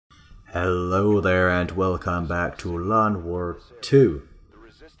Hello there and welcome back to LW2.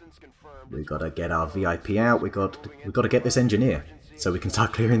 We gotta get our VIP out. We gotta get this engineer so we can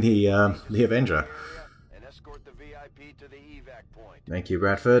start clearing the Avenger. Thank you,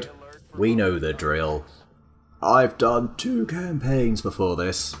 Bradford. We know the drill. I've done 2 campaigns before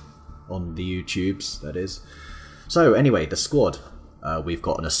this on the YouTubes, that is. So anyway, the squad. We've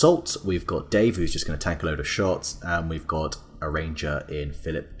got an assault. We've got Dave, who's just going to tank a load of shots, and we've got a ranger in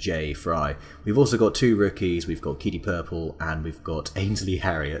Philip J. Fry. We've also got 2 rookies. We've got Keedy Purple, and we've got Ainsley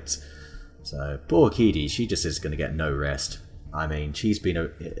Harriet. So poor Keedy, she just is going to get no rest. I mean, she's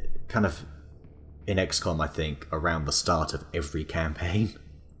been kind of in XCOM, I think, around the start of every campaign.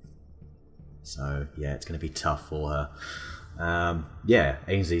 So yeah, it's going to be tough for her. Yeah,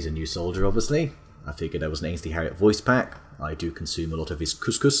 Ainsley's a new soldier, obviously. I figured there was an Ainsley Harriet voice pack. I do consume a lot of his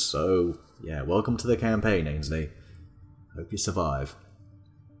couscous, so yeah, welcome to the campaign, Ainsley. Hope you survive.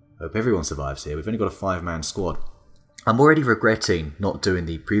 Hope everyone survives here. We've only got a 5-man squad. I'm already regretting not doing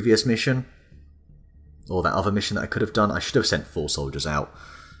the previous mission, or that other mission that I could have done. I should have sent 4 soldiers out.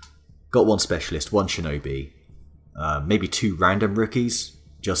 Got 1 specialist, 1 shinobi, maybe 2 random rookies.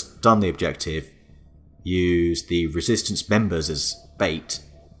 Just done the objective. Use the resistance members as bait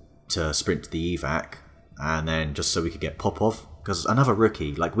to sprint to the evac, and then just so we could get pop-off, because another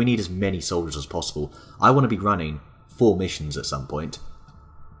rookie, like, we need as many soldiers as possible. I want to be running 4 missions at some point.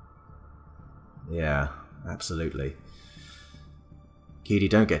 Yeah, absolutely. Keedy,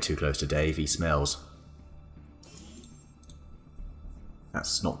 don't get too close to Dave, he smells.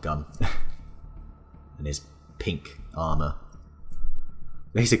 That's not gun. And his pink armour.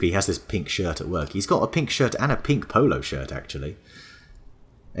 Basically, he has this pink shirt at work. He's got a pink shirt and a pink polo shirt, actually.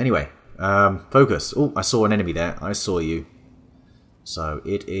 Anyway, focus. Oh, I saw an enemy there. I saw you. So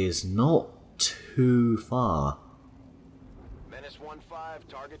it is not too far. Menace 1-5,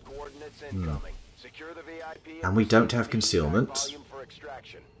 target coordinates incoming. Secure the VIP and we don't have concealment.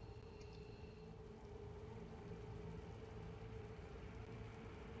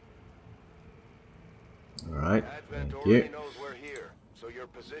 Alright, thank you. Knows we're here, so your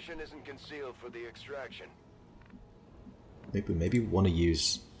position isn't concealed for the extraction. Maybe we want to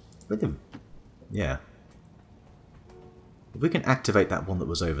use... Yeah. If we can activate that one that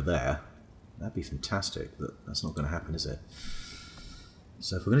was over there, that'd be fantastic, but that's not going to happen, is it?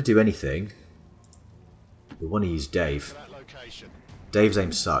 So if we're going to do anything, we want to use Dave. Dave's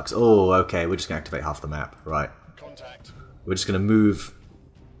aim sucks. Oh, okay, we're just going to activate half the map. Right. We're just going to move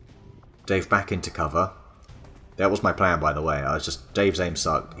Dave back into cover. That was my plan, by the way. Dave's aim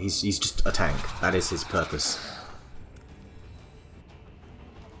sucked. He's just a tank. That is his purpose.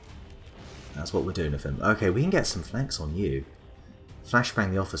 That's what we're doing with him. Okay, we can get some flanks on you.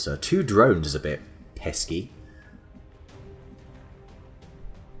 Flashbang the officer. 2 drones is a bit pesky.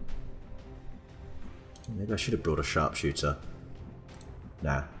 Maybe I should have brought a sharpshooter.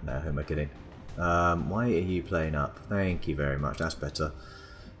 Nah, who am I kidding? Why are you playing up? Thank you very much, that's better.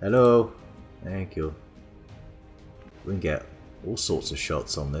 Hello. Thank you. We can get all sorts of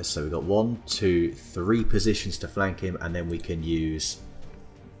shots on this. So we've got 1, 2, 3 positions to flank him, and then we can use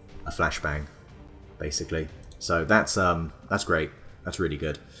a flashbang, basically. So that's great. That's really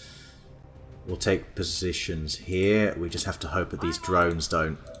good. We'll take positions here. We just have to hope that these drones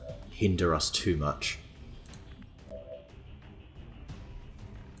don't hinder us too much.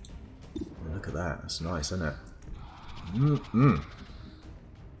 Look at that. That's nice, isn't it?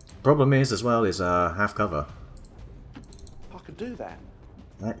 Problem is, as well, is half cover. I could do that.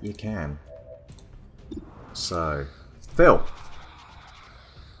 That you can. So, Phil.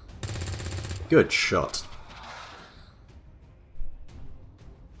 Good shot.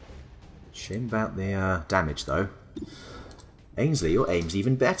 Shame about the damage, though. Ainsley, your aim's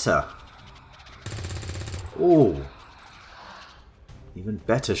even better. Oh. Even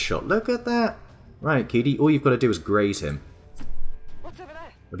better shot. Look at that. Right, Keedy, all you've got to do is graze him. What's over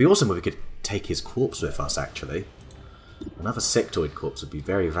there? It'd be awesome if we could take his corpse with us, actually. Another sectoid corpse would be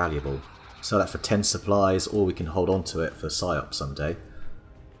very valuable. Sell that for 10 supplies, or we can hold on to it for PsiOps someday.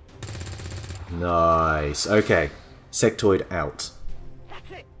 Nice. Okay. Sectoid out.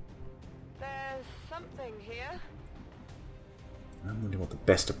 That's it. There's something here. I'm wondering what the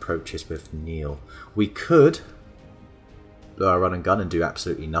best approach is with Neil. We could blow our run and gun and do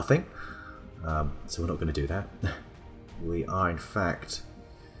absolutely nothing. So we're not going to do that. We are, in fact...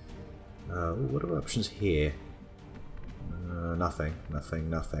 what are our options here? Nothing.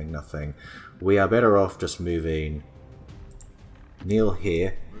 We are better off just moving Neil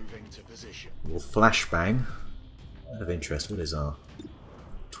here. We'll flashbang. Out of interest, what is our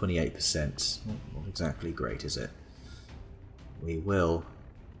 28%? Not exactly great, is it? We will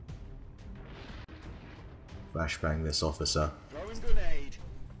Flashbang this officer. Throwing grenade.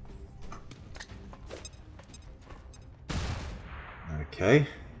 Okay.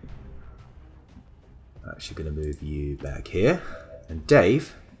 Actually going to move you back here. And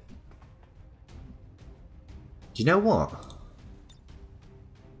Dave, do you know what?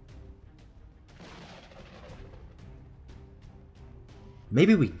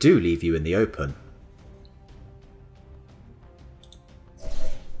 Maybe we do leave you in the open.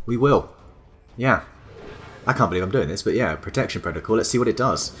 We will. Yeah. I can't believe I'm doing this, but yeah, protection protocol. Let's see what it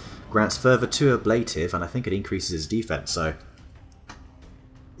does. Grants further to ablative, and I think it increases his defense, so...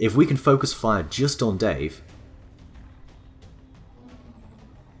 If we can focus fire just on Dave...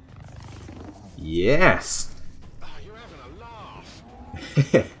 Yes! Oh, you're having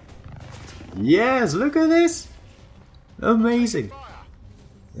a laugh. Yes, look at this! Amazing!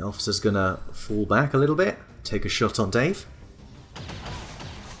 The officer's gonna fall back a little bit, take a shot on Dave.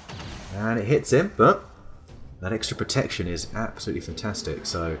 And it hits him, but that extra protection is absolutely fantastic.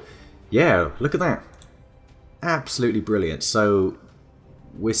 So, yeah, look at that. Absolutely brilliant. So,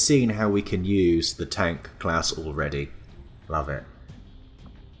 we're seeing how we can use the tank class already. Love it.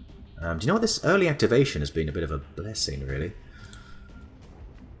 Do you know what? This early activation has been a bit of a blessing, really.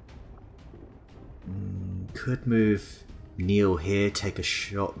 Could move Neil here, take a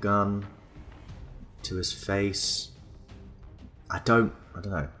shotgun to his face. I don't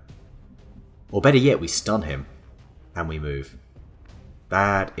know. Or better yet, we stun him and we move.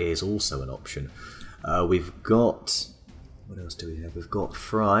 That is also an option. We've got... What else do we have? We've got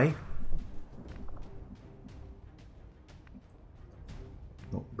Fry.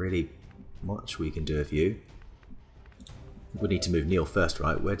 Not really much we can do with you. We need to move Neil first,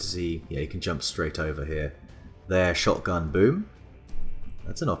 right? Where does he... Yeah, he can jump straight over here. There, shotgun, boom.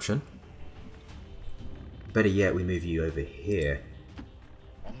 That's an option. Better yet, we move you over here.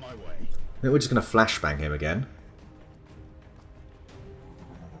 On my way. I think we're just going to flashbang him again.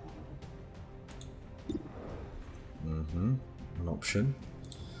 An option.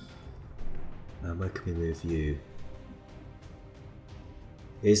 Where can we move you?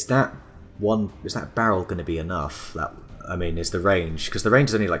 Is that barrel going to be enough? That, I mean, is the range? Because the range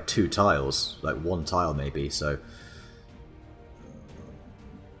is only like 2 tiles, like 1 tile maybe. So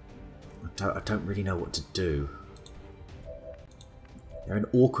I don't really know what to do. They're in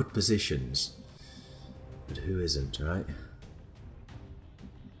awkward positions, but who isn't, right?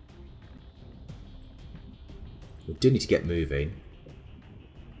 We do need to get moving.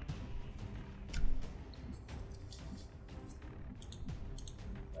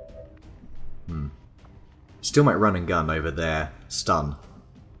 Still might run and gun over there. Stun.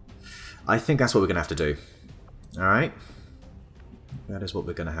 I think that's what we're going to have to do. Alright? That is what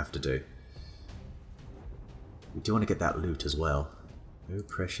we're going to have to do. We do want to get that loot as well. Oh,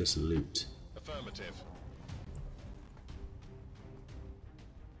 precious loot. Affirmative.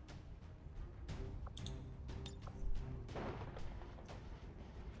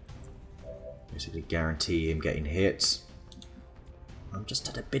 Basically guarantee him getting hit. I'm just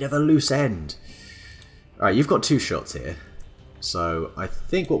at a bit of a loose end. Alright, you've got 2 shots here. So I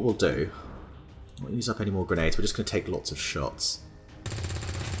think what we'll do... I won't use up any more grenades, we're just going to take lots of shots.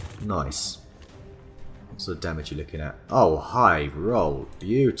 Nice. What sort of damage are you looking at? Oh, high roll.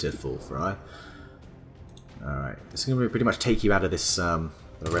 Beautiful, Fry. Alright, this is going to pretty much take you out of this, the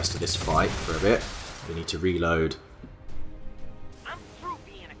rest of this fight for a bit. We need to reload. I'm through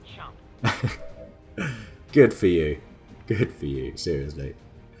being a chump. Good for you. Good for you, seriously.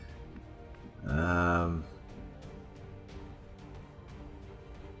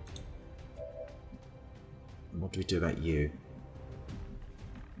 What do we do about you?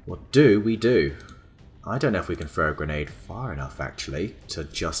 What do we do? I don't know if we can throw a grenade far enough, actually, to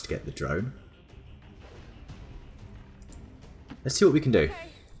just get the drone. Let's see what we can do.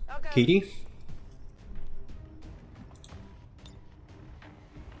 Okay. Keedy?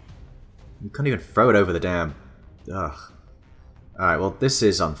 You can't even throw it over the dam. Ugh. Alright, well, this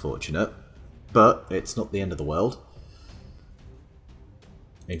is unfortunate, but it's not the end of the world.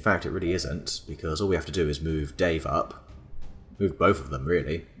 In fact, it really isn't, because all we have to do is move Dave up. Move both of them,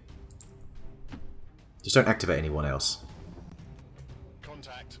 really. Just don't activate anyone else.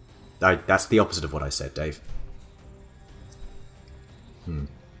 Contact. That's the opposite of what I said, Dave.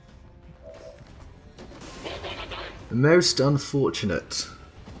 Most unfortunate.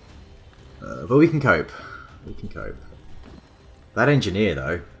 But we can cope. We can cope. That engineer,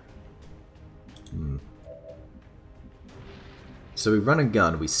 though. So we run and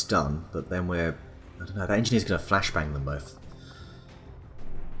gun, we stun, but then we're... I don't know, that engineer's going to flashbang them both.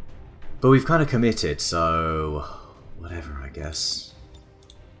 But we've kind of committed, so... whatever, I guess.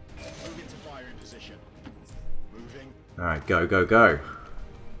 Moving to firing position. Moving. Alright, go, go, go.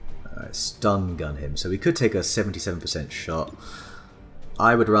 Stun gun him. So we could take a 77% shot.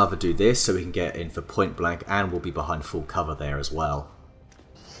 I would rather do this so we can get in for point blank and we'll be behind full cover there as well.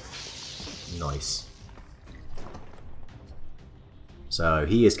 Nice. So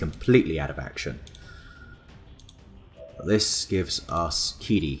he is completely out of action. This gives us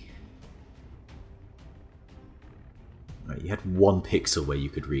Kitty. Right, you had 1 pixel where you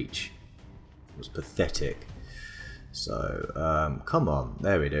could reach. It was pathetic. So, come on.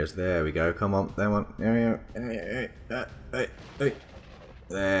 There it is. There we go. Come on. There one. There we go.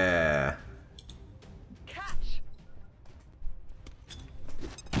 There. Catch.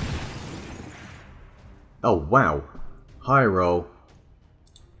 Oh, wow. High roll.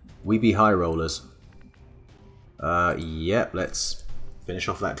 We be high rollers. Yep, let's finish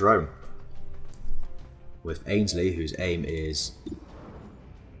off that drone. With Ainsley, whose aim is...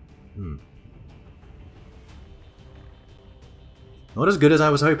 Not as good as I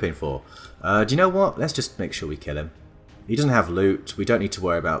was hoping for. Do you know what? Let's just make sure we kill him. He doesn't have loot. We don't need to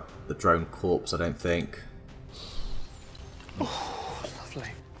worry about the drone corpse, I don't think. Oh, lovely.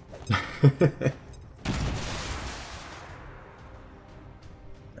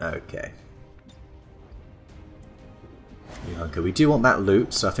 Okay. Okay, we do want that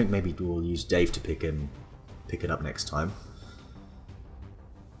loot, so I think maybe we'll use Dave to pick it up next time.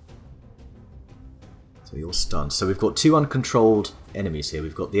 So you're stunned. So we've got 2 uncontrolled enemies here.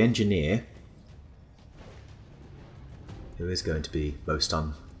 We've got the engineer, who is going to be most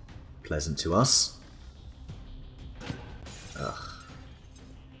unpleasant to us. Ugh.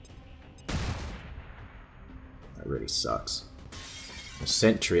 That really sucks. A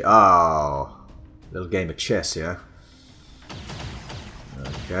sentry. Oh, little game of chess here.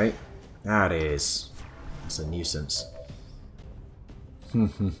 Okay, that is. That's a nuisance.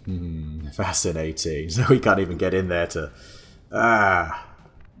 Fascinating. So we can't even get in there to... Ah,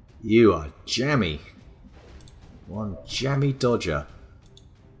 you are jammy. One jammy dodger.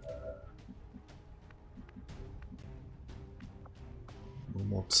 One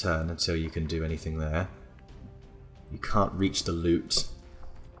more turn until you can do anything there. You can't reach the loot.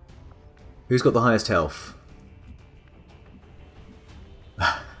 Who's got the highest health?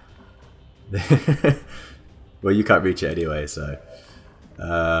 Well, you can't reach it anyway, so...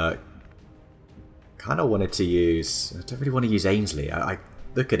 kind of wanted to use... I don't really want to use Ainsley. I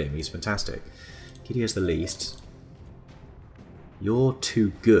look at him, he's fantastic. Kitty has the least. You're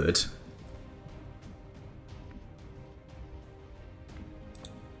too good.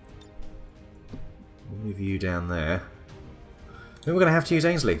 We'll move you down there. Then we're going to have to use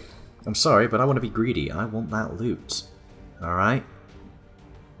Ainsley. I'm sorry, but I want to be greedy. I want that loot. Alright?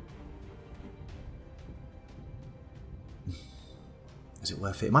 Is it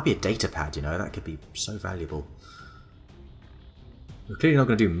worth it? It might be a data pad, you know. That could be so valuable. We're clearly not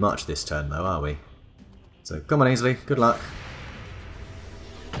going to do much this turn, though, are we? So, come on, Ainsley. Good luck.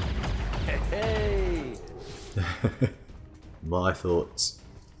 Hey! My thoughts.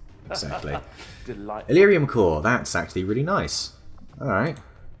 Exactly. Delightful. Illyrium core. That's actually really nice. Alright.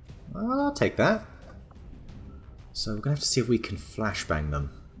 I'll take that. So, we're going to have to see if we can flashbang them.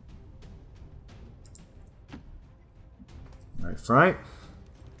 Right.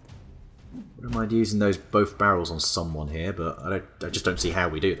 Wouldn't mind using those both barrels on someone here, but I just don't see how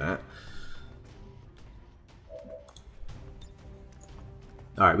we do that.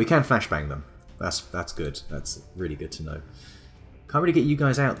 Alright, we can flashbang them. That's good. That's really good to know. Can't really get you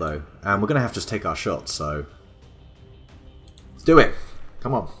guys out though. And we're gonna have to just take our shots, so let's do it!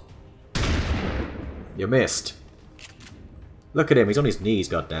 Come on. You missed. Look at him, he's on his knees,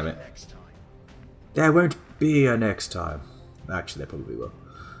 goddammit. There won't be a next time. Actually, there probably will.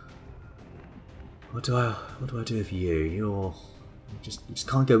 What do I do with you? You just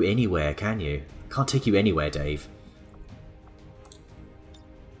can't go anywhere, can you? Can't take you anywhere, Dave.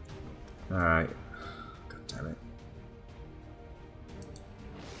 Alright. God damn it.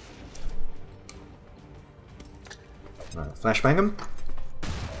 Right, flashbang him.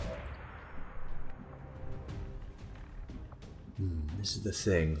 This is the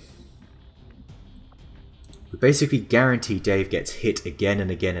thing. We basically guarantee Dave gets hit again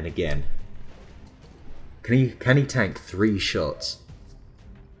and again and again. Can he tank 3 shots?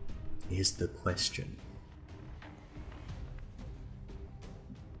 Is the question.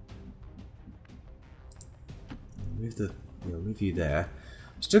 Move you there.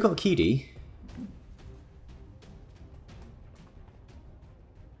 Still got Kitty.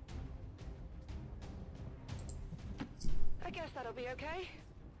 I guess that'll be okay.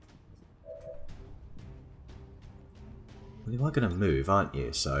 Well, you are going to move, aren't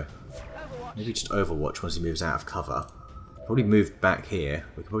you? So. Overwatch. Maybe just Overwatch once he moves out of cover. Probably move back here.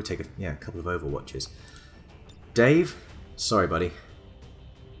 We could probably take a couple of Overwatches. Dave? Sorry, buddy.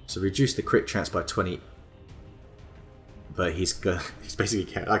 So reduce the crit chance by 20. But he's basically,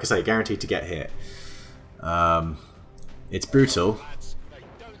 like I say, guaranteed to get hit. It's brutal. Lads, they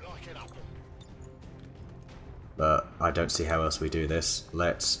don't like it up. But I don't see how else we do this.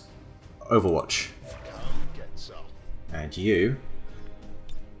 Let's Overwatch. Come get some. And you...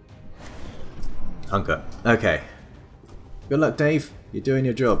 Hunker. Okay. Good luck, Dave. You're doing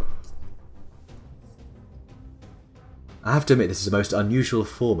your job. I have to admit, this is the most unusual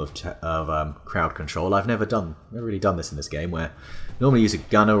form of crowd control. I've never really done this in this game, where I normally use a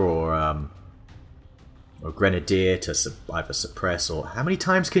gunner or grenadier to either suppress or... How many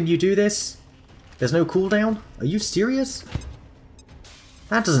times can you do this? There's no cooldown? Are you serious?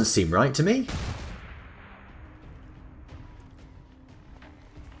 That doesn't seem right to me.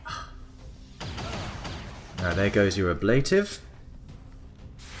 Now there goes your ablative.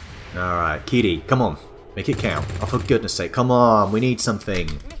 Alright, Kitty, come on. Make it count. Oh, for goodness sake, come on, we need something.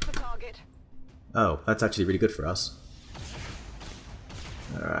 Missed the target. Oh, that's actually really good for us.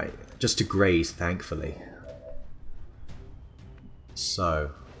 Alright, just to graze, thankfully.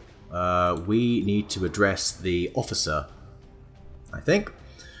 So, we need to address the officer, I think.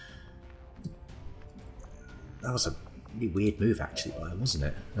 That was a really weird move, actually, by him, wasn't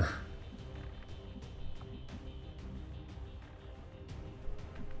it?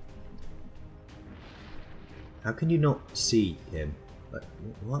 How can you not see him? Like,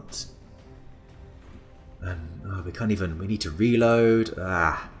 what? Oh, we can't even... We need to reload.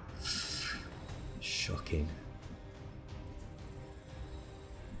 Ah. Shocking.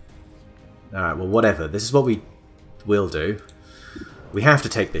 Alright, well, whatever. This is what we will do. We have to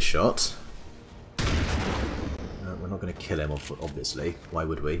take this shot. We're not going to kill him, obviously. Why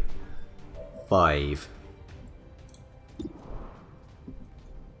would we? 5.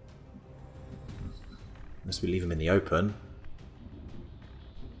 Unless we leave him in the open.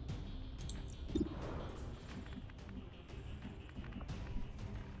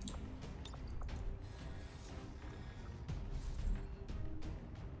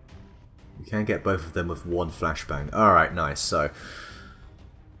 We can get both of them with one flashbang. Alright, nice. So,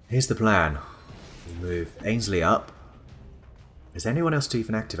 here's the plan. We'll move Ainsley up. Is there anyone else to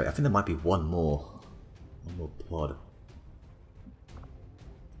even activate? I think there might be one more. One more pod.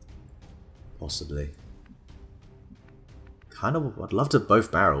 Possibly. Kind of, I'd love to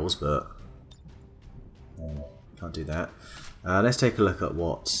both barrels, but can't do that. Let's take a look at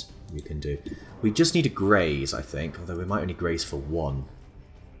what we can do. We just need to graze, I think, although we might only graze for one.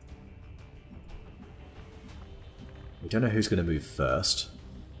 We don't know who's going to move first.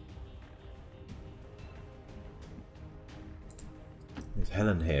 We have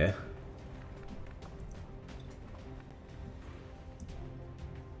Helen here.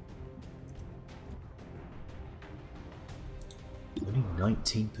 Only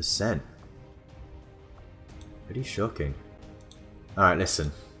 19%. Pretty shocking. Alright,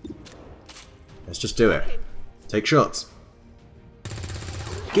 listen. Let's just do it. Take shots.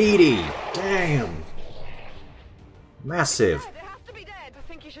 Geedy! Damn! Massive! Dead, it has to be dead. I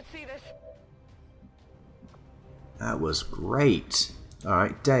think you should see this. That was great.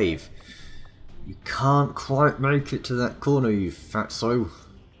 Alright, Dave. You can't quite make it to that corner, you fatso.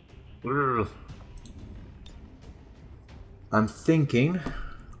 Ugh. I'm thinking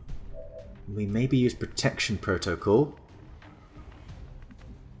we maybe use protection protocol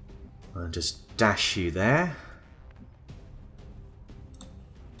and just dash you there.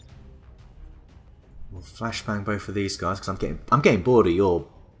 We'll flashbang both of these guys because I'm getting bored of your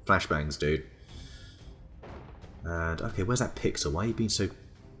flashbangs, dude. And okay, where's that pixel? Why are you being so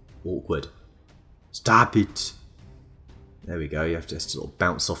awkward? Stop it! There we go. You have to sort of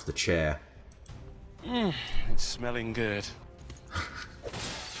bounce off the chair. It's smelling good.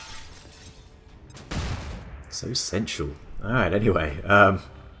 So sensual. Alright, anyway.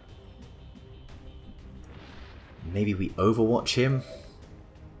 Maybe we overwatch him?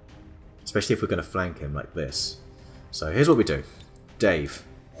 Especially if we're going to flank him like this. So here's what we do. Dave.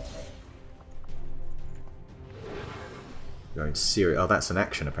 Going serious. Oh, that's an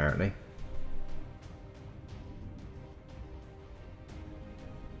action apparently.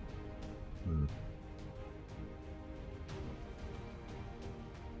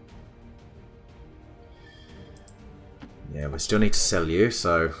 Yeah, we still need to sell you,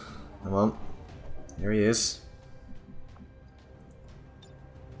 so come on. Here he is.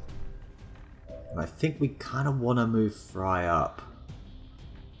 And I think we kind of want to move Fry up.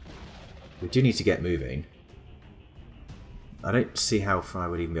 We do need to get moving. I don't see how far I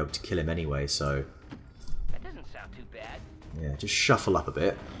would even be able to kill him anyway, so... That doesn't sound too bad. Yeah, just shuffle up a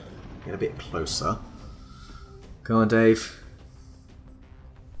bit. Get a bit closer. Come on, Dave.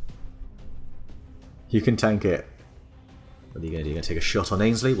 You can tank it. What are you going to do? You're going to take a shot on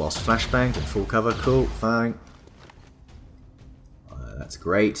Ainsley whilst flashbanged in full cover. Cool, fine. That's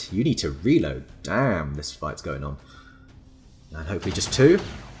great. You need to reload. Damn, this fight's going on. And hopefully just 2.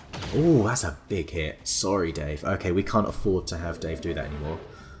 Oh, that's a big hit. Sorry, Dave. Okay, we can't afford to have Dave do that anymore.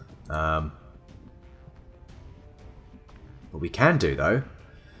 What we can do, though...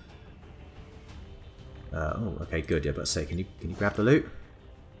 oh, okay, good. Yeah, but say, can you grab the loot?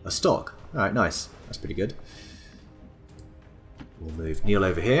 A stock. Alright, nice. That's pretty good. We'll move Neil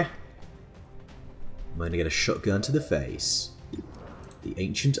over here. I'm going to get a shotgun to the face. The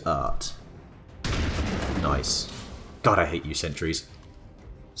ancient art. Nice. God, I hate you, sentries.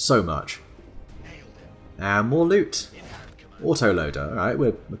 So much. And more loot. Autoloader. Alright,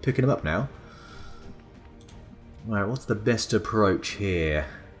 we're picking them up now. Alright, what's the best approach here?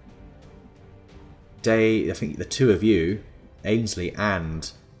 Dave, I think the 2 of you, Ainsley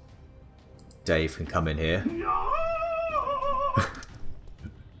and Dave, can come in here.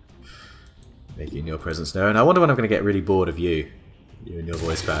 Making your presence known. I wonder when I'm going to get really bored of you. You and your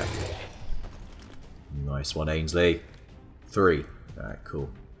voice back. Nice one, Ainsley. 3. Alright, cool.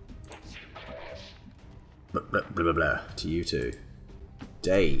 Blah, blah, blah, blah, blah. To you two.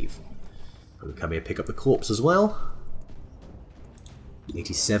 Dave. We'll come here, pick up the corpse as well.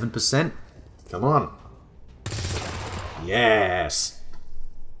 87%. Come on. Yes.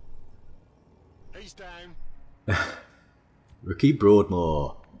 He's down. Rookie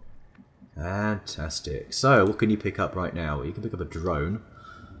Broadmoor. Fantastic. So, what can you pick up right now? Well, you can pick up a drone.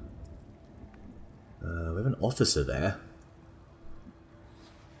 We have an officer there.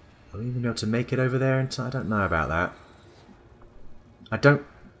 Are we even able to make it over there in time? I don't know about that. I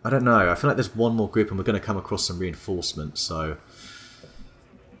don't know. I feel like there's one more group and we're going to come across some reinforcements, so...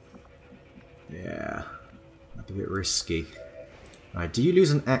 yeah. That'd be a bit risky. Alright, do you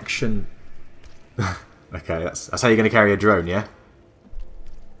lose an action... okay, that's how you're going to carry a drone, yeah?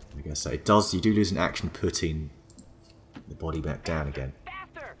 I guess so. It does. You do lose an action putting the body back down again.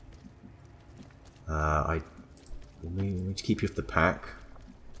 We need to keep you off the pack.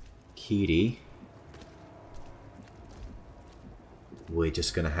 Kitty. We're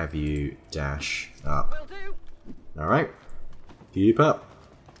just going to have you dash up. Alright. Keep up.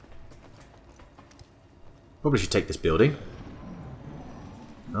 Probably should take this building.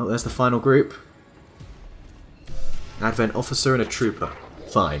 Oh, there's the final group. Advent officer and a trooper.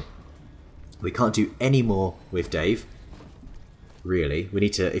 Fine. We can't do any more with Dave. Really. We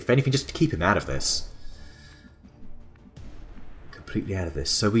need to, if anything, just keep him out of this. Completely out of this.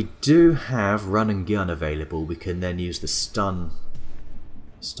 So we do have run and gun available. We can then use the stun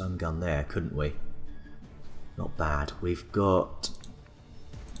gun there, couldn't we? Not bad. We've got...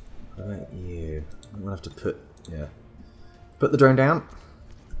 how about you? I'm gonna have to put... yeah. Put the drone down.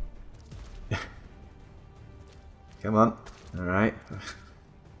 Come on. Alright.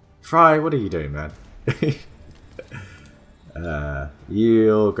 Fry, what are you doing, man?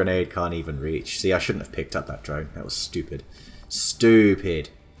 Your grenade can't even reach. See, I shouldn't have picked up that drone. That was stupid. Stupid.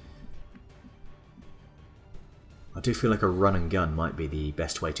 I do feel like a run and gun might be the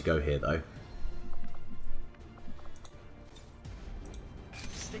best way to go here, though.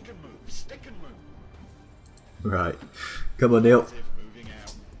 Stick and move. Stick and move. Right. Come on, Neil. Moving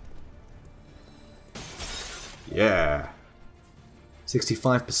out. Yeah.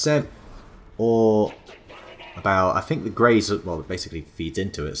 65%. Or about, I think the greys, well, it basically feeds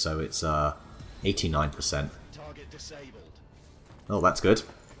into it, so it's 89%. Target disabled. Oh, that's good.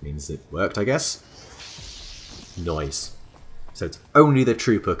 Means it worked, I guess. Noise. So it's only the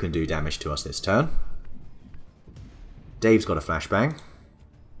trooper can do damage to us this turn. Dave's got a flashbang.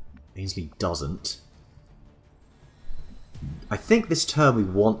 Ainsley doesn't. I think this turn we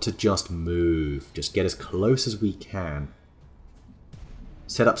want to just move. Just get as close as we can.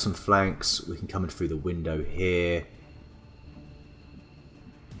 Set up some flanks. We can come in through the window here.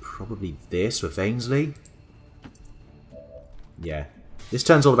 Probably this with Ainsley. Yeah. This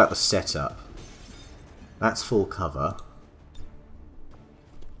turn's all about the setup. That's full cover.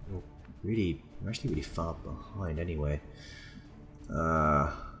 Oh, really, we're actually really far behind anyway.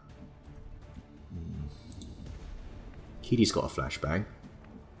 Kitty's got a flashbang.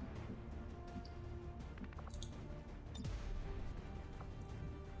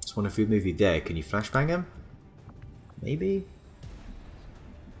 Just wonder if we move you there. Can you flashbang him? Maybe?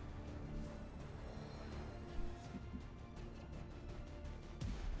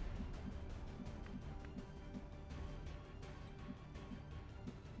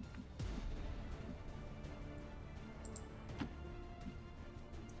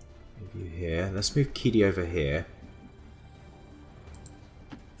 here. Let's move Kitty over here.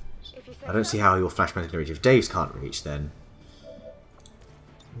 If you say I don't so. see how your flashbang can reach. If Dave's can't reach, then...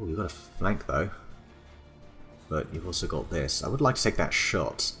 Oh, you've got a flank, though. But you've also got this. I would like to take that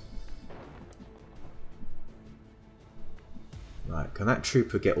shot. Right, can that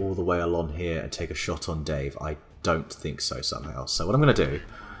trooper get all the way along here and take a shot on Dave? I don't think so somehow. So what I'm going to do...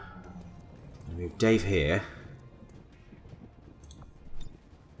 move Dave here.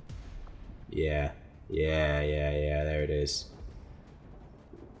 Yeah, there it is.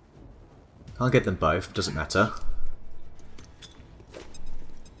 Can't get them both, doesn't matter.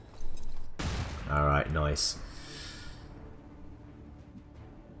 Alright, nice.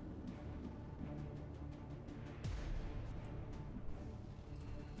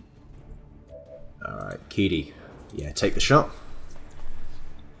 Alright, Keedy. Yeah, take the shot.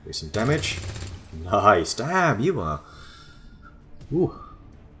 Do some damage. Nice. Damn, you are. Ooh.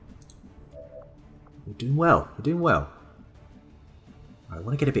 We're doing well. We're doing well. I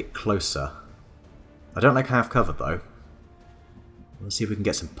want to get a bit closer. I don't like half cover though. Let's see if we can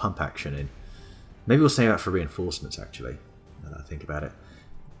get some pump action in. Maybe we'll save that for reinforcements actually, now that I think about it.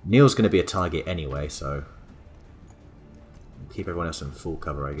 Neil's going to be a target anyway, so we'll keep everyone else in full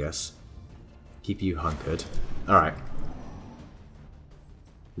cover, I guess. Keep you hunkered. Alright.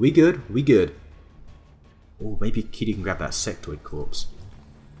 We good, we good. Oh, maybe Kitty can grab that sectoid corpse.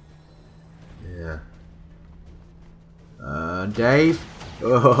 Yeah. Dave?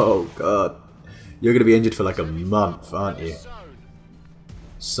 Oh, God. You're going to be injured for like a month, aren't you?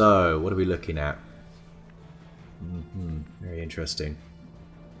 So, what are we looking at? Very interesting.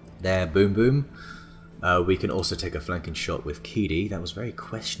 There, boom boom. We can also take a flanking shot with Keedy. That was a very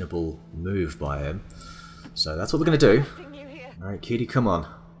questionable move by him. So that's what we're going to do. Alright, Keedy, come on.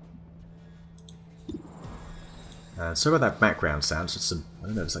 Sorry about that background sound. It's just some, I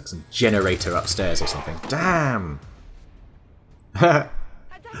don't know, it's like some generator upstairs or something. Damn! How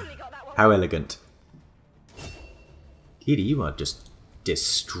elegant. Keedy, you are just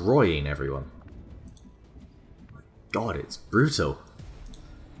destroying everyone. My God, it's brutal.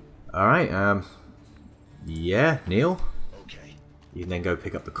 Alright, yeah, Neil. Okay. You can then go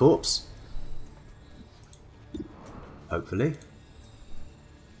pick up the corpse. Hopefully.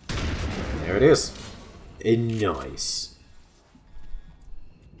 There it is. Nice.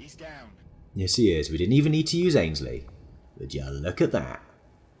 He's down. Yes, he is. We didn't even need to use Ainsley. Would you look at that?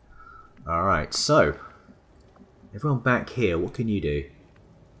 Alright, so. Everyone back here, what can you do?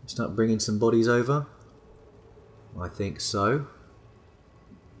 Start bringing some bodies over? I think so. Do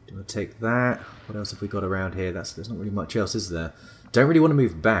you want to take that? What else have we got around here? There's not really much else, is there? Don't really want to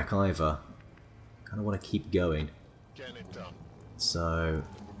move back either. Kind of want to keep going. Getting it done. So,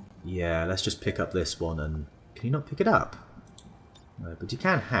 yeah, let's just pick up this one and... Can you not pick it up? No, but you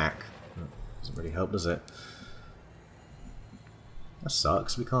can hack. Doesn't really help, does it? That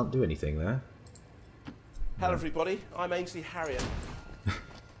sucks, we can't do anything there. Hello, everybody. I'm Ainsley Harrier.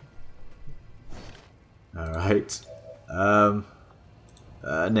 Alright.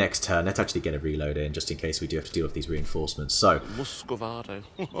 Next turn, let's actually get a reload in, just in case we do have to deal with these reinforcements. So, Muscovado.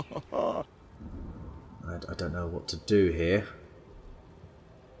 I don't know what to do here.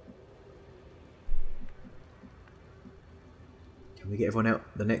 Can we get everyone out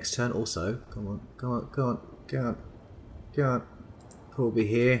the next turn also? Come on, come on, come on, come on, come on. Probably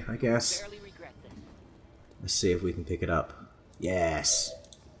here, I guess. Barely regret this. Let's see if we can pick it up. Yes!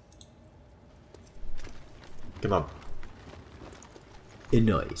 Come on.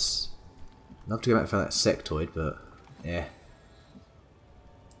 Nice. Love to go back for that sectoid, but yeah.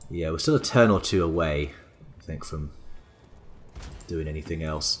 Yeah, we're still a turn or two away, I think, from doing anything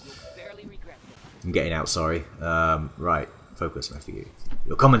else. Barely regret this. I'm getting out, sorry. Right, focus, Matthew.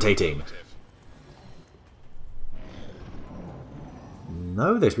 You're commentating.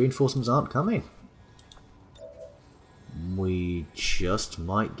 No, those reinforcements aren't coming. We just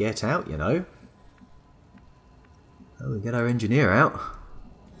might get out, you know. Oh, we get our engineer out.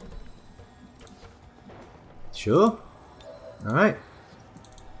 Sure. Alright.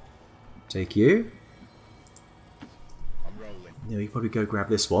 Take you. I'm rolling. Yeah, you probably go grab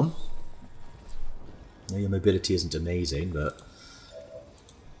this one. I know your mobility isn't amazing, but...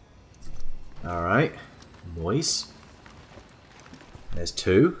 Alright. Nice. There's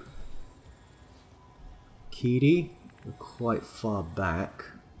two. Keedy, we're quite far back.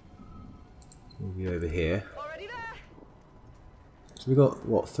 Move you over here. Already there? So we got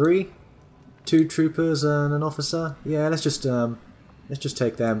what, three? Two troopers and an officer? Yeah, let's just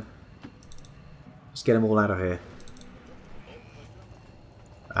take them. Let's get them all out of here.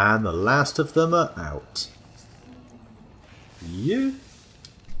 And the last of them are out. You?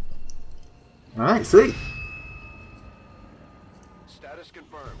 Alright, sweet. Status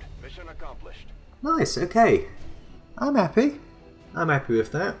confirmed. Mission accomplished. Nice, okay. I'm happy. I'm happy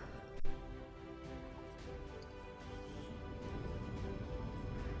with that.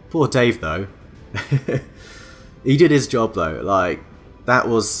 Poor Dave though. He did his job though. Like,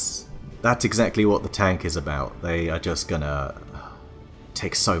 that's exactly what the tank is about. They are just gonna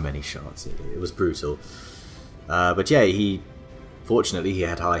take so many shots. It was brutal. But yeah, fortunately he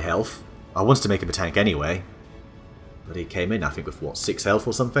had high health. I wanted to make him a tank anyway. But he came in, I think, with what, 6 health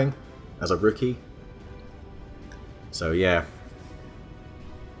or something? As a rookie. So yeah.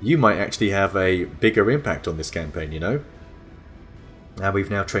 You might actually have a bigger impact on this campaign, you know? And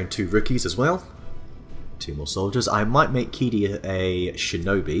we've now trained 2 rookies as well. 2 more soldiers. I might make Kidi a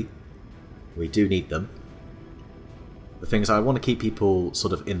shinobi. We do need them. The thing is, I want to keep people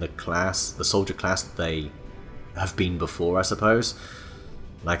sort of in the class, the soldier class that they have been before, I suppose.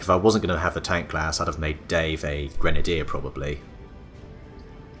 Like, if I wasn't going to have the tank class, I'd have made Dave a grenadier, probably.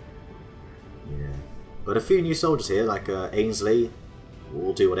 Yeah. But a few new soldiers here, like Ainsley.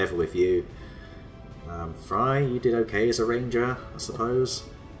 We'll do whatever with you. Fry, you did okay as a ranger, I suppose.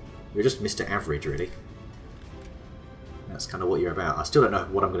 You're just Mr. Average, really. That's kind of what you're about. I still don't know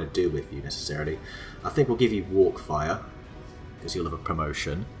what I'm going to do with you, necessarily. I think we'll give you walk fire, because you'll have a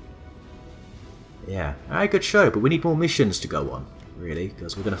promotion. Yeah, alright, good show, but we need more missions to go on, really,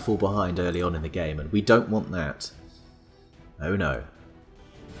 because we're going to fall behind early on in the game, and we don't want that. Oh no.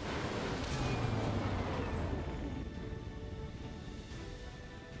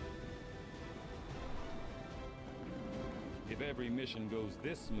 If every mission goes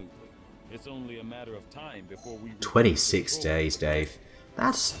this smoothly, it's only a matter of time before we... 26 days, Dave.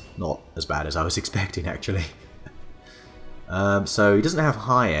 That's not as bad as I was expecting, actually. So he doesn't have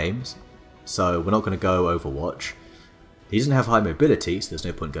high aims, so we're not going to go Overwatch. He doesn't have high mobility, so there's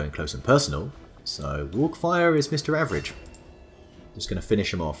no point going close and personal. So Walkfire is Mr. Average. Just going to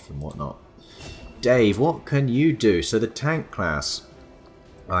finish him off and whatnot. Dave, what can you do? So the tank class.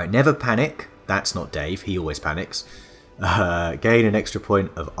 Alright, never panic. That's not Dave, he always panics. Gain an extra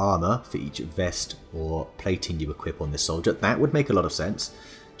point of armor for each vest or plating you equip on this soldier. That would make a lot of sense.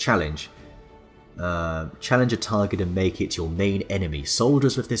 Challenge. Challenge a target and make it your main enemy.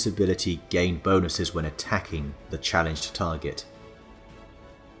 Soldiers with this ability gain bonuses when attacking the challenged target.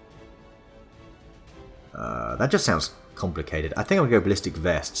 That just sounds complicated. I think I'm going to go ballistic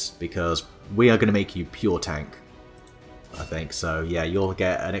vests because we are going to make you pure tank. I think so. Yeah, you'll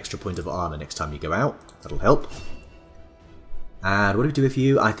get an extra point of armor next time you go out. That'll help. And what do we do with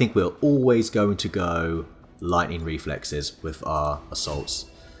you? I think we're always going to go lightning reflexes with our assaults.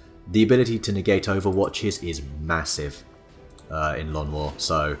 The ability to negate overwatches is massive in Lone War,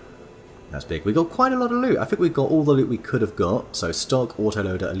 so that's big. We got quite a lot of loot. I think we got all the loot we could have got. So stock,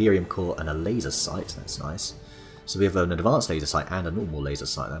 autoloader, Elerium core, and a laser sight. That's nice. So we have an advanced laser sight and a normal laser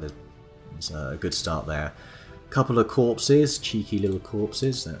sight. That is a good start there. Couple of corpses, cheeky little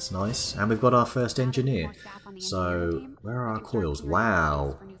corpses. That's nice. And we've got our first engineer. So where are our coils?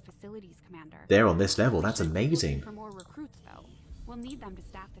 Wow, they're on this level. That's amazing. We'll need them to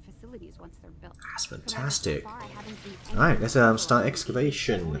staff the facilities once they're built. That's fantastic. Alright, let's start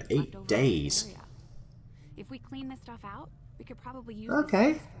excavation. 8 days. If we clean this stuff out, we could probably use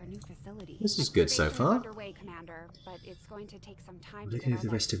okay. this for a new facility. This is good so far. Underway, Commander, but it's going to take some time to Looking at the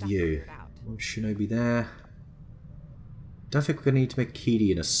get rest of stuff you. figured out. One shinobi there. Don't think we're going to need to make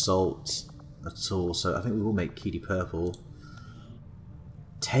Kidi an assault at all, so I think we will make Kidi purple.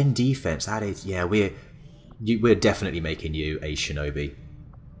 10 defense, that is, yeah, we're definitely making you a shinobi.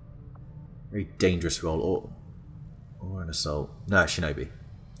 Very dangerous role, or an assault. No, shinobi.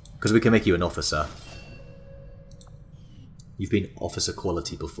 Because we can make you an officer. You've been officer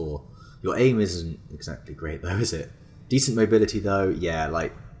quality before. Your aim isn't exactly great though, is it? Decent mobility though, yeah,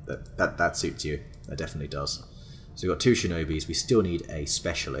 like, that suits you. That definitely does. So we've got 2 shinobis, we still need a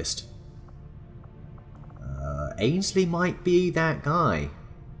specialist. Ainsley might be that guy.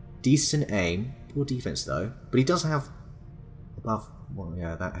 Decent aim, poor defense though, but he does have above, well,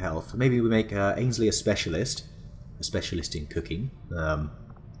 yeah, that health. Maybe we make Ainsley a specialist in cooking.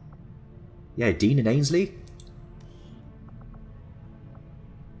 Yeah, Dean and Ainsley.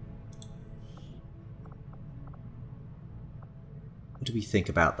 What do we think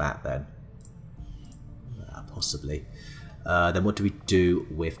about that then? Possibly. Then what do we do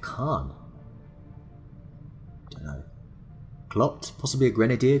with Khan? Don't know. Klopt, possibly a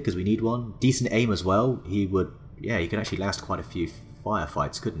grenadier because we need one. Decent aim as well. He would, yeah, he can actually last quite a few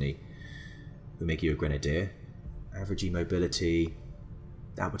firefights, couldn't he? We'll make you a grenadier. Average mobility,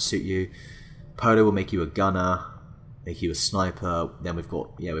 that would suit you. Polo will make you a gunner, make you a sniper. Then we've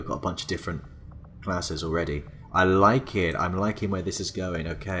got, yeah, we've got a bunch of different classes already. I like it. I'm liking where this is going.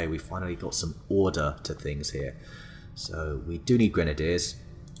 Okay, we finally got some order to things here. So we do need grenadiers.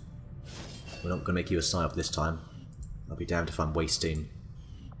 We're not going to make you a PsiOp this time. I'll be damned if I'm wasting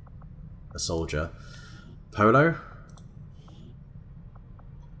a soldier. Polo?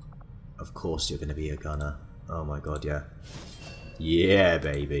 Of course you're going to be a gunner. Oh my god, yeah. Yeah,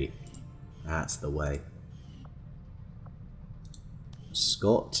 baby. That's the way.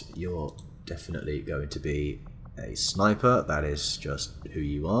 Scott, you're definitely going to be a sniper. That is just who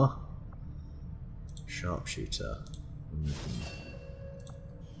you are. Sharpshooter.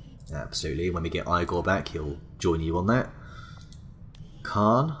 Absolutely. When we get Igor back, he'll join you on that.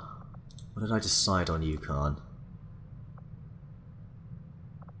 Khan? What did I decide on you, Khan?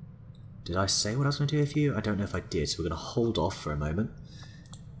 Did I say what I was going to do with you? I don't know if I did, so we're going to hold off for a moment.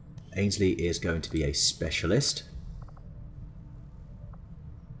 Ainsley is going to be a specialist.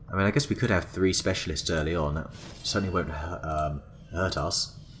 I mean, I guess we could have 3 specialists early on. That certainly won't hurt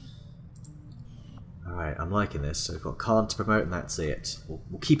us. Alright, I'm liking this. So we've got Khan to promote and that's it.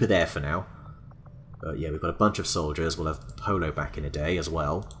 We'll keep her there for now. But yeah, we've got a bunch of soldiers. We'll have Polo back in a day as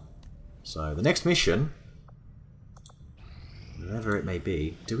well. So the next mission, whatever it may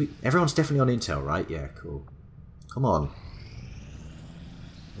be, everyone's definitely on intel, right? Yeah, cool. Come on.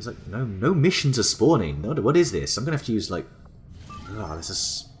 There's like no missions are spawning. What is this? I'm gonna have to use like, oh, this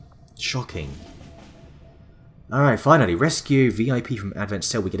is shocking. Alright, finally, rescue VIP from Advent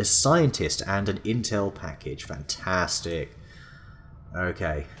Cell. We get a scientist and an intel package. Fantastic.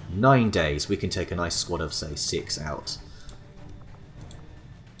 Okay, 9 days. We can take a nice squad of, say, 6 out.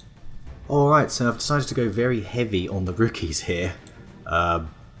 Alright, so I've decided to go very heavy on the rookies here.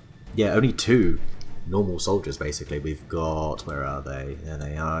 Yeah, only 2 normal soldiers, basically. We've got... where are they? There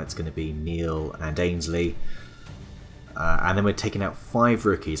they are. It's going to be Neil and Ainsley. And then we're taking out 5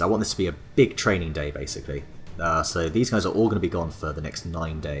 rookies. I want this to be a big training day, basically. So these guys are all going to be gone for the next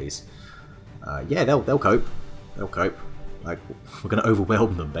 9 days. Yeah, they'll cope. They'll cope. Like, we're going to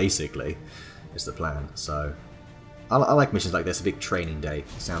overwhelm them, basically, is the plan. So, I like missions like this, a big training day.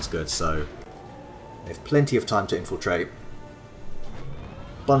 Sounds good. So, there's plenty of time to infiltrate.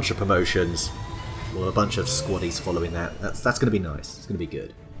 Bunch of promotions. Or a bunch of squaddies following that. That's going to be nice. It's going to be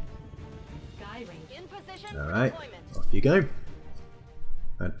good. Alright, off you go.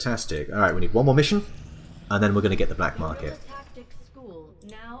 Fantastic. Alright, we need 1 more mission. And then we're going to get the black market.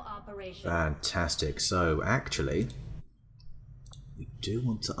 Fantastic. So, actually, we do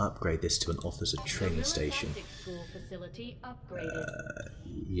want to upgrade this to an officer training station.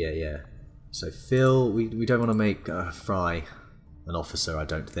 Yeah. So, Phil, we don't want to make Fry an officer, I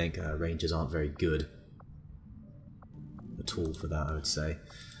don't think. Rangers aren't very good at all for that, I would say.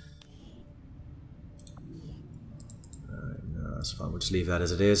 No, that's fine. We'll just leave that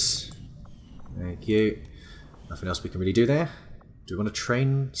as it is. Thank you. Nothing else we can really do there. Do we want to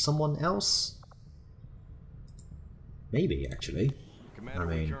train someone else? Maybe, actually. Commander,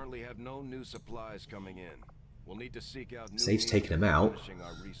 we currently have no new supplies coming in. We'll need to seek out new Save's taking him out.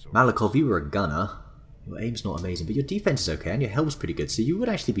 Malikov, you were a gunner. Your aim's not amazing, but your defense is okay and your health's pretty good, so you would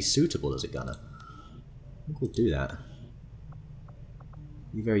actually be suitable as a gunner. I think we'll do that.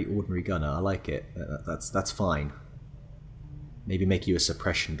 You're a very ordinary gunner. I like it. That's fine. Maybe make you a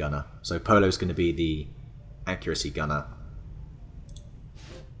suppression gunner. So Polo's going to be the accuracy gunner.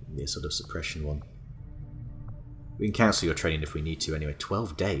 Be a sort of suppression one. We can cancel your training if we need to anyway.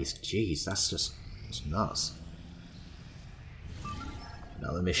 12 days. Jeez, that's nuts.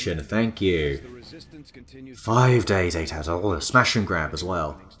 Another mission. Thank you. 5 days, 8 hours. Oh, a smash and grab as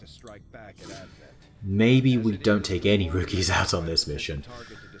well. Maybe we don't take any rookies out on this mission.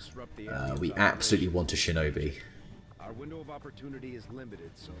 We absolutely want a shinobi.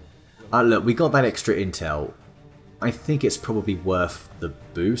 Look, we got that extra intel. I think it's probably worth the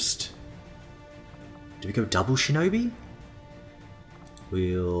boost. Do we go double shinobi?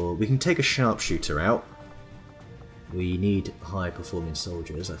 We can take a sharpshooter out. We need high performing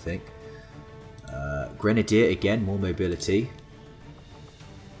soldiers, I think. Grenadier again, more mobility.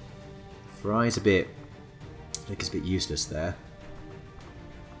 Fry's a bit, I think it's a bit useless there.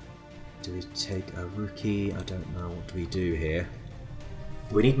 Do we take a rookie? I don't know. What do we do here?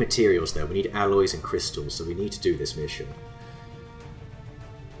 We need materials though. We need alloys and crystals, so we need to do this mission.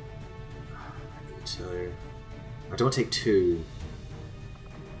 So I don't want to take two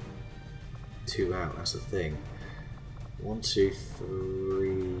out. That's the thing. 1, 2,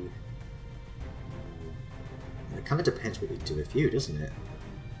 3. It kind of depends what we do with you, doesn't it?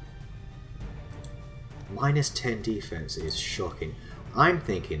 -10 defense is shocking. I'm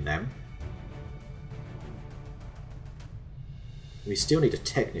thinking then we still need a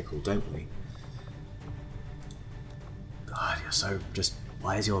technical, don't we? So just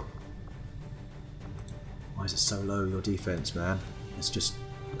why is it so low, your defense, man? It's just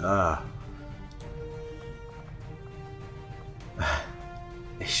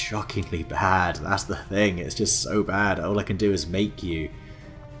it's shockingly bad. That's the thing. It's just so bad. All I can do is make you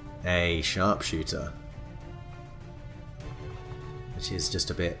a sharpshooter, which is just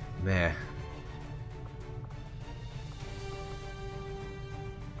a bit meh.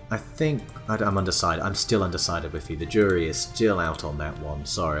 I think I'm undecided. I'm still undecided with you. The jury is still out on that one.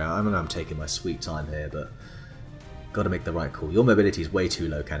 Sorry, I know I'm taking my sweet time here, but got to make the right call. Your mobility is way too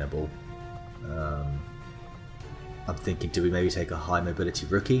low, Cannibal. I'm thinking, do we maybe take a high mobility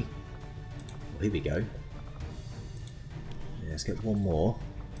rookie? Well, here we go. Yeah, let's get one more.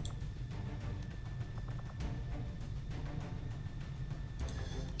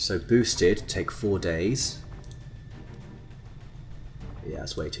 So boosted, take 4 days. Yeah,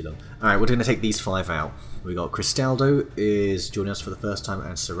 that's way too long. Alright, we're going to take these 5 out. We got Cristaldo is joining us for the first time,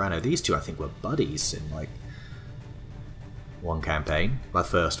 and Serrano. These two, I think, were buddies in, like, one campaign. My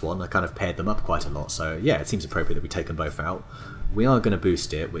first one, I kind of paired them up quite a lot, so yeah, it seems appropriate that we take them both out. We are going to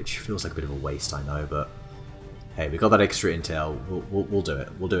boost it, which feels like a bit of a waste, I know, but hey, we got that extra intel. We'll do it.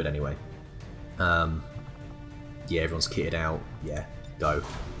 We'll do it anyway. Yeah, everyone's kitted out. Yeah, go.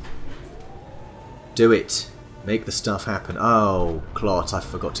 Do it. Make the stuff happen. Oh, Clot, I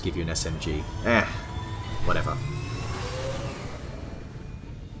forgot to give you an SMG. Whatever.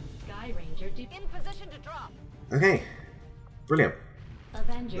 Sky Ranger In position to drop. Okay, brilliant.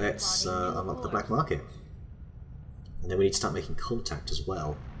 Avenger Let's body unlock the black market. And then we need to start making contact as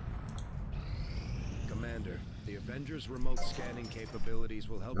well. Commander, the Avenger's remote scanning capabilities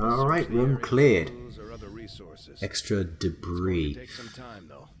will help us Alright, search the room area for cleared. clues or other resources. Extra debris. Take some time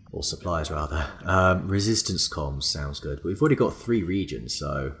though. Or supplies, rather. Resistance comms sounds good. We've already got 3 regions,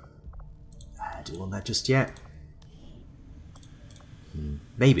 so... do we want that just yet?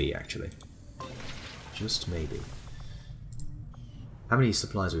 Maybe, actually. Just maybe. How many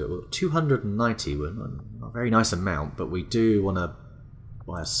supplies have we got? We've got 290. We're not a very nice amount, but we do want to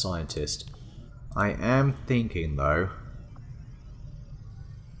buy a scientist. I am thinking, though...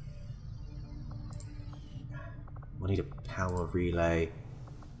 we need a power relay.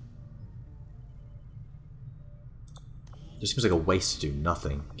 Just seems like a waste to do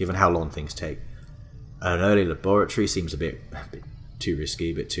nothing, given how long things take. An early laboratory seems a bit too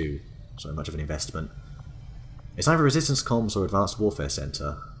risky, a bit too so much of an investment. It's either resistance comms or advanced warfare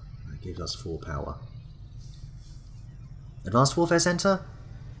center. That gives us 4 power. Advanced warfare center?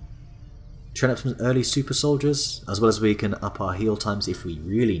 Train up some early super soldiers, as well as we can up our heal times if we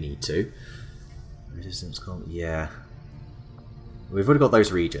really need to. Resistance comms, yeah. We've already got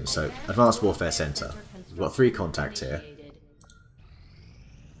those regions, so advanced warfare center. We've got 3 contacts here.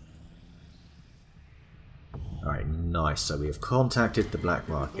 Alright, nice. So we have contacted the black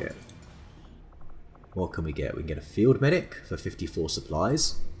market. What can we get? We can get a field medic for 54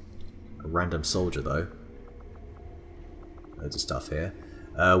 supplies. A random soldier, though. Loads of stuff here.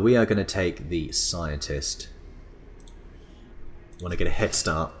 We are going to take the scientist. Want to get a head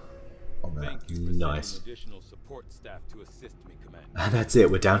start on that. Nice. Additional support staff to assist me, Commander. And that's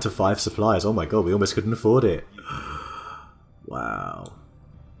it. We're down to 5 supplies. Oh my god, we almost couldn't afford it. Wow.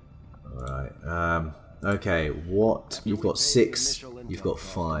 Alright. Okay, what? You've got 6, you've got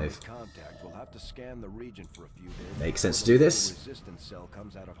 5. Makes sense to do this.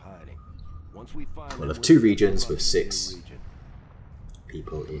 We'll have 2 regions with 6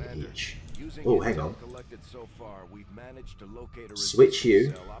 people in each. Oh, hang on. Switch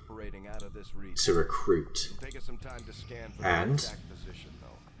you to recruit. And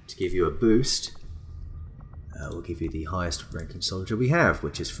to give you a boost, we'll give you the highest ranking soldier we have,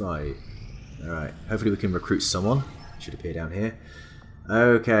 which is 5. Alright, hopefully we can recruit someone. Should appear down here.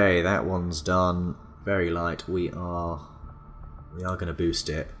 Okay, that one's done. Very light. We are going to boost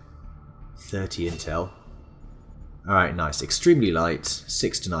it. 30 intel. Alright, nice. Extremely light.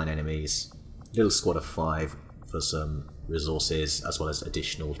 6 to 9 enemies. Little squad of 5 for some resources as well as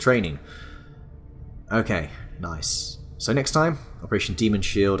additional training. Okay, nice. So next time, Operation Demon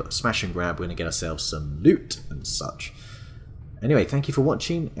Shield, smash and grab. We're going to get ourselves some loot and such. Anyway, thank you for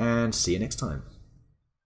watching, and see you next time.